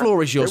 the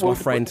floor is yours, my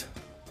friend.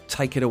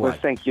 Take it away. Well,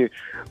 thank you.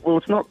 Well,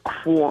 it's not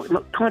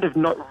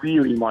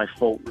really my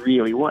fault,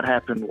 really. What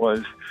happened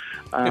was,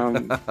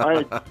 on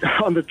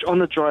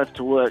the drive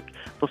to work,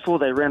 before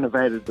they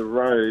renovated the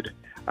road,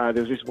 there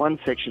was this one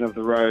section of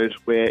the road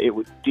where it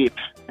would dip,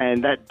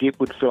 and that dip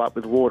would fill up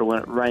with water when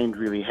it rained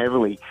really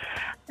heavily.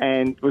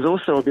 And there was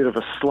also a bit of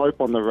a slope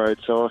on the road,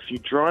 so if you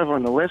drive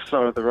on the left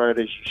side of the road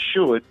as you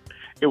should,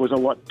 it was a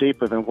lot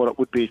deeper than what it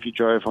would be if you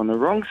drove on the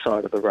wrong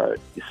side of the road,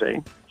 you see.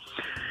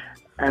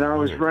 And I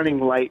was running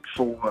late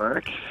for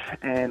work,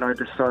 and I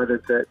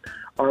decided that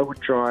I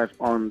would drive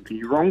on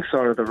the wrong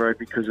side of the road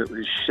because it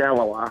was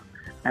shallower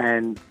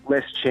and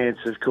less chance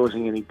of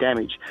causing any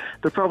damage.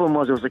 The problem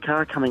was there was a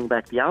car coming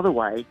back the other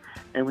way,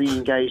 and we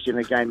engaged in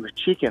a game of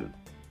chicken.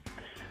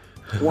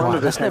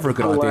 That's never a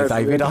good idea,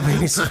 David. I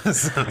mean, it's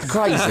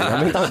crazy.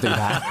 I mean, don't do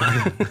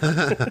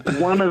that.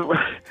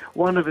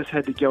 One of us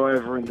had to go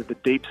over into the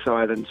deep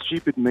side, and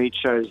stupid me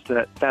chose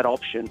that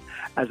option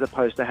as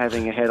opposed to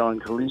having a head-on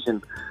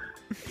collision.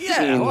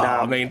 Yeah,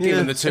 I mean,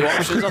 given the two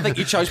options, I think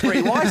you chose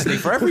pretty wisely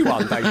for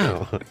everyone,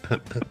 David.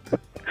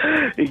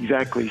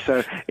 Exactly.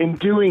 So in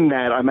doing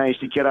that, I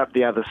managed to get up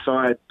the other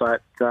side,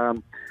 but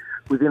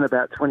within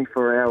about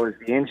 24 hours,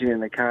 the engine in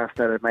the car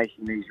started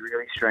making these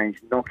really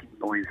strange knocking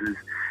noises.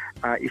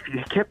 If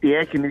you kept the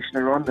air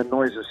conditioner on, the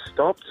noises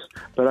stopped,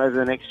 but over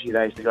the next few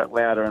days, they got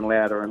louder and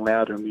louder and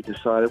louder, and we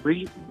decided,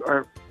 I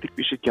think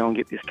we should go and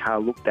get this car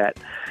looked at.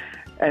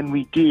 And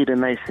we did,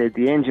 and they said,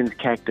 the engine's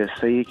cactus,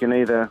 so you can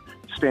either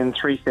spend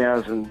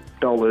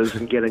 $3,000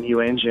 and get a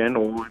new engine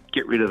or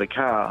get rid of the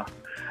car.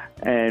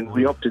 And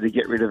we opted to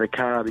get rid of the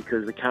car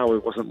because the car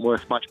wasn't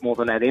worth much more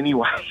than that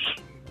anyway.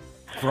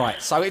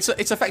 Right, so it's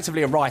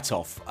effectively a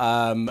write-off.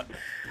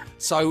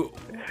 So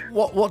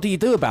what do you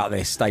do about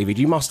this, David?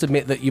 You must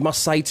admit that you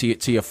must say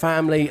to your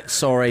family,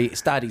 sorry,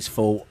 it's Daddy's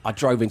fault. I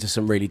drove into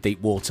some really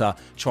deep water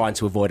trying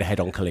to avoid a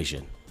head-on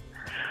collision.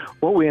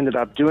 What we ended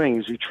up doing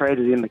is we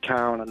traded in the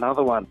car on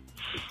another one.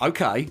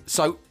 Okay,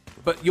 so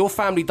But your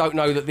family don't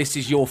know that this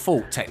is your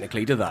fault,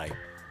 technically, do they?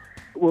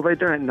 Well, they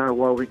don't know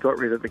why we got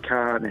rid of the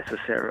car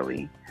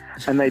necessarily.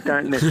 And they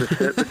don't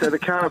necessarily... So the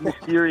car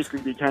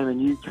mysteriously became a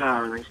new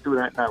car and they still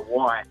don't know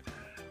why.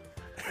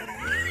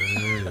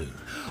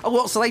 Oh,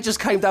 well, so they just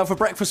came down for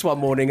breakfast one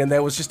morning and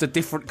there was just a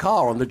different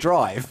car on the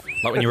drive?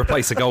 Like when you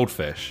replace a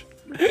goldfish?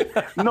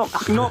 Not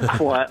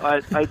quite.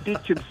 I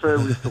did confer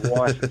with the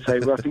wife and say,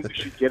 well, I think we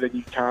should get a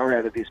new car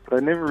out of this,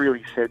 but I never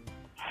really said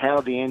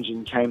how the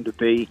engine came to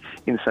be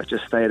in such a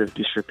state of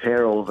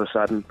disrepair all of a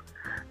sudden.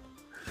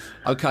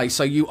 OK,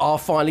 so you are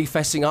finally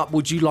fessing up.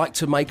 Would you like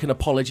to make an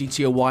apology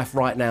to your wife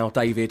right now,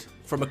 David?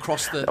 From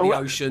across the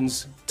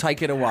oceans,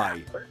 take it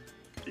away.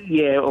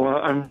 Yeah,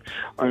 well,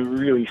 I'm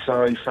really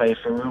sorry, Faye,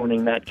 for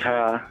ruining that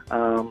car.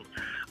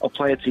 I'll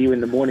play it to you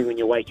in the morning when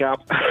you wake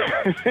up.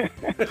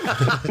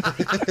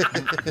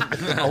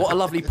 Oh, what a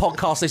lovely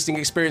podcast listening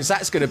experience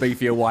that's going to be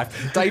for your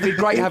wife. David,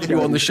 great having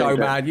you on the show,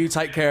 man. You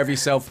take care of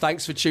yourself.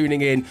 Thanks for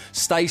tuning in.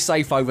 Stay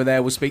safe over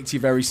there. We'll speak to you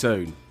very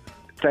soon.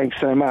 Thanks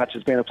so much.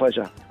 It's been a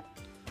pleasure.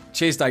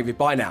 Cheers, David.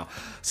 Bye now.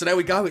 So there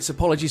we go. It's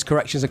Apologies,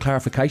 Corrections and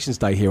Clarifications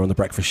Day here on The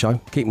Breakfast Show.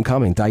 Keep them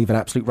coming. Dave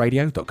at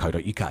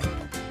absoluteradio.co.uk.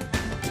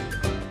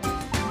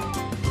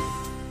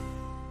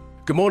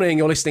 Good morning.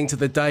 You're listening to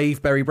the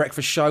Dave Berry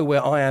Breakfast Show,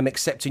 where I am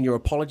accepting your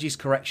apologies,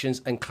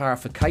 corrections and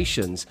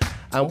clarifications.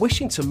 And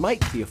wishing to make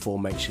the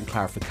aforementioned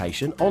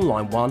clarification on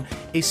line one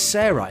is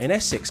Sarah in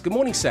Essex. Good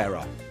morning,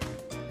 Sarah.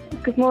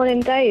 Good morning,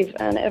 Dave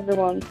and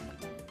everyone.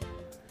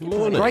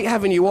 Morning. Great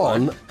having you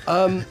on.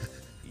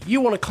 You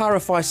want to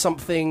clarify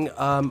something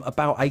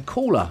about a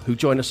caller who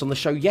joined us on the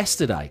show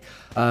yesterday.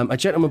 A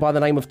gentleman by the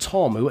name of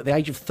Tom, who at the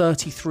age of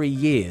 33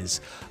 years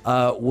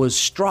was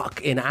struck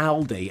in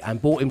Aldi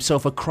and bought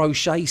himself a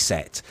crochet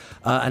set.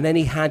 And then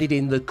he handed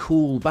in the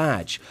cool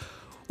badge.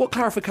 What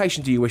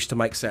clarification do you wish to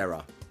make,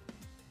 Sarah?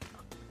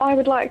 I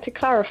would like to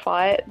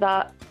clarify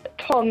that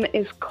Tom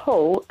is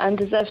cool and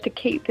deserves to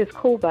keep his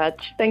cool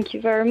badge. Thank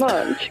you very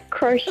much.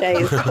 Crochet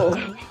is cool.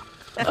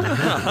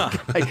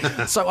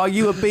 Okay. So are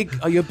you a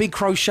big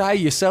crochet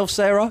yourself,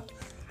 Sarah?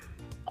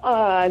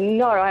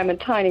 No, I'm a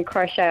tiny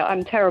crochet.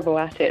 I'm terrible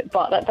at it,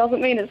 but that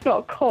doesn't mean it's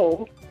not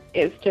cool.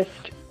 It's just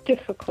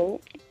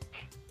difficult.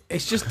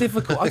 It's just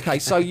difficult. Okay,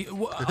 so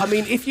I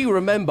mean, if you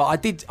remember, I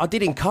did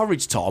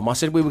encourage Tom. I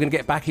said we were going to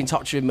get back in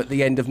touch with him at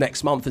the end of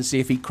next month and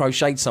see if he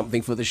crocheted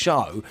something for the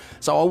show.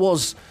 So I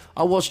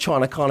was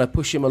trying to kind of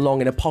push him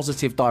along in a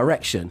positive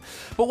direction.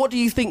 But what do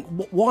you think?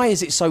 Why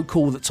is it so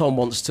cool that Tom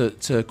wants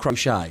to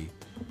crochet?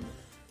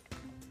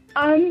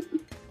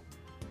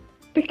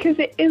 Because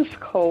it is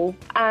cool,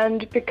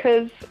 and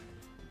because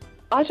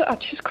I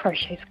just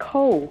crochet's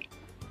cool.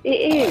 It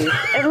is.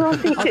 Everyone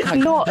thinks it's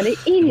not, and it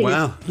is.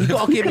 Wow. You've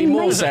got to give me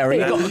more, Sarah.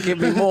 You've got to give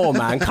me more,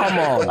 man. Come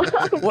on.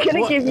 I'm going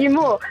to give you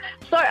more.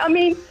 So, I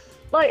mean,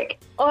 like,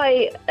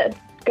 I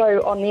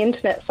go on the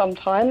internet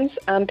sometimes,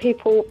 and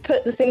people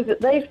put the things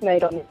that they've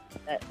made on the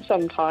internet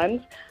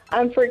sometimes.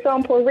 And, for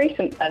example, a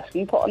recent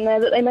person put on there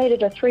that they made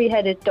it a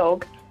three-headed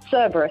dog,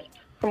 Cerberus,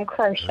 from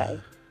crochet.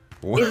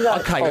 Is that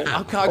Okay.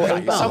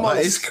 That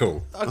is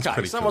cool.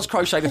 Okay, someone's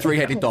crocheted a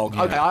three-headed dog.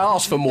 Okay, I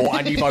asked for more,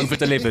 and you've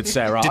over-delivered,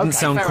 Sarah. Didn't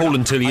sound fair cool enough.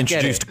 until you I get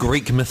introduced it.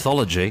 Greek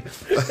mythology.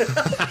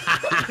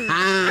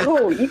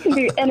 Cool, you can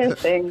do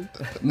anything.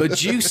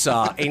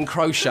 Medusa in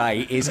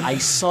crochet is a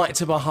sight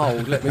to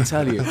behold, let me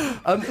tell you.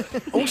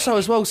 Also,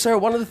 as well, Sarah,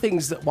 one of the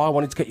things that why I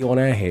wanted to get you on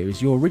air here is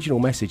your original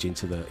message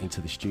into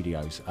the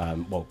studios,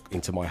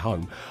 into my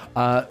home,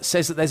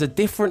 says that there's a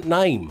different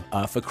name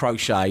for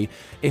crochet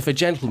if a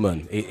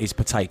gentleman is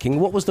partaking.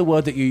 What was the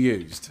word that you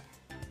used?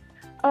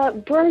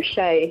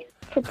 Brochet.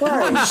 For bro.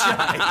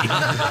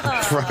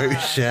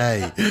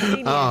 Crochet.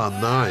 Oh,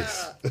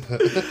 nice.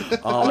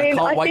 I mean,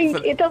 I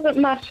think it doesn't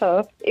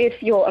matter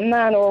if you're a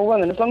man or a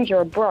woman. As long as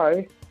you're a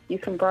bro, you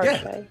can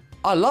brochet.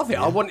 I love it.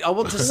 I want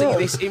to see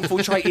this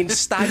infiltrating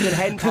staggered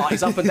hen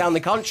parties up and down the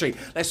country.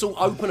 Let's all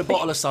open a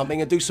bottle of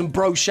something and do some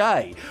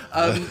brochet.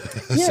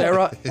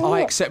 Sarah,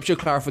 I accept your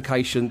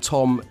clarification.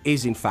 Tom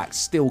is, in fact,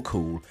 still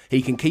cool.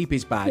 He can keep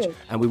his badge,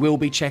 and we will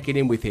be checking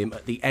in with him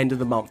at the end of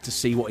the month to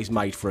see what he's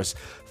made for us.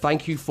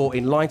 Thank you for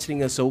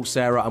enlightening us all,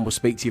 Sarah, and we'll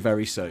speak to you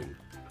very soon.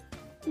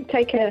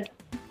 Take care.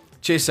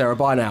 Cheers, Sarah.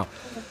 Bye now.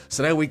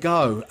 So there we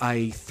go.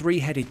 A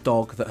three-headed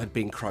dog that had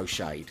been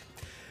crocheted.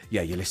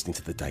 Yeah, you're listening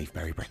to the Dave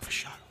Berry Breakfast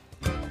Show.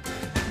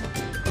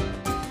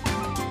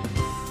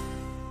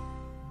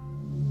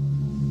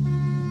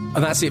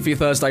 And that's it for your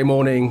Thursday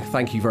morning.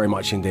 Thank you very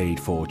much indeed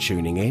for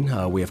tuning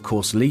in. We, of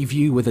course, leave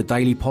you with a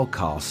daily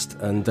podcast.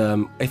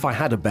 And if I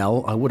had a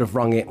bell, I would have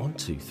rung it 1,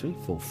 2, 3,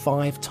 4,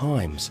 5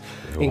 times,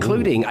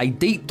 including a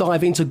deep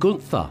dive into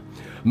Gunther.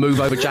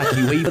 Move over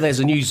Jackie Weaver, there's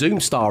a new Zoom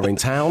star in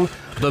town.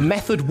 The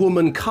Method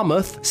Woman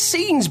cometh.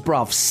 Scenes,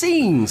 bruv,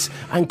 scenes.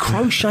 And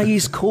crochet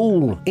is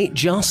cool. It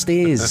just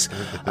is.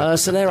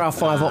 So there are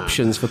 5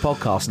 options for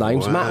podcast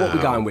names. Wow. Matt, what are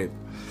we going with?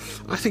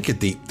 I think a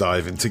deep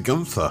dive into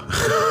Gunther. I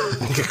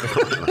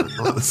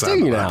like the Do sound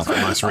you of that. now? It's got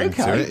a nice ring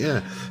to it,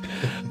 yeah.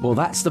 Well,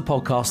 that's the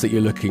podcast that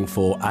you're looking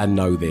for, and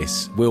know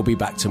this. We'll be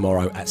back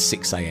tomorrow at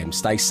 6 a.m.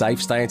 Stay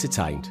safe, stay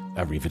entertained.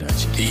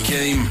 Arrivederci. He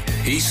came,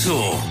 he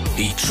saw,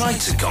 he tried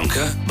to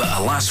conquer, but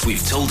alas,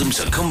 we've told him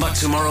to come back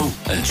tomorrow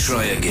and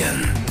try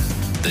again.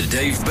 The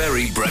Dave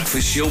Berry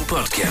Breakfast Show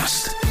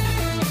Podcast.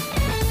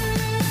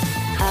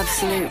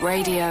 Absolute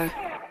Radio.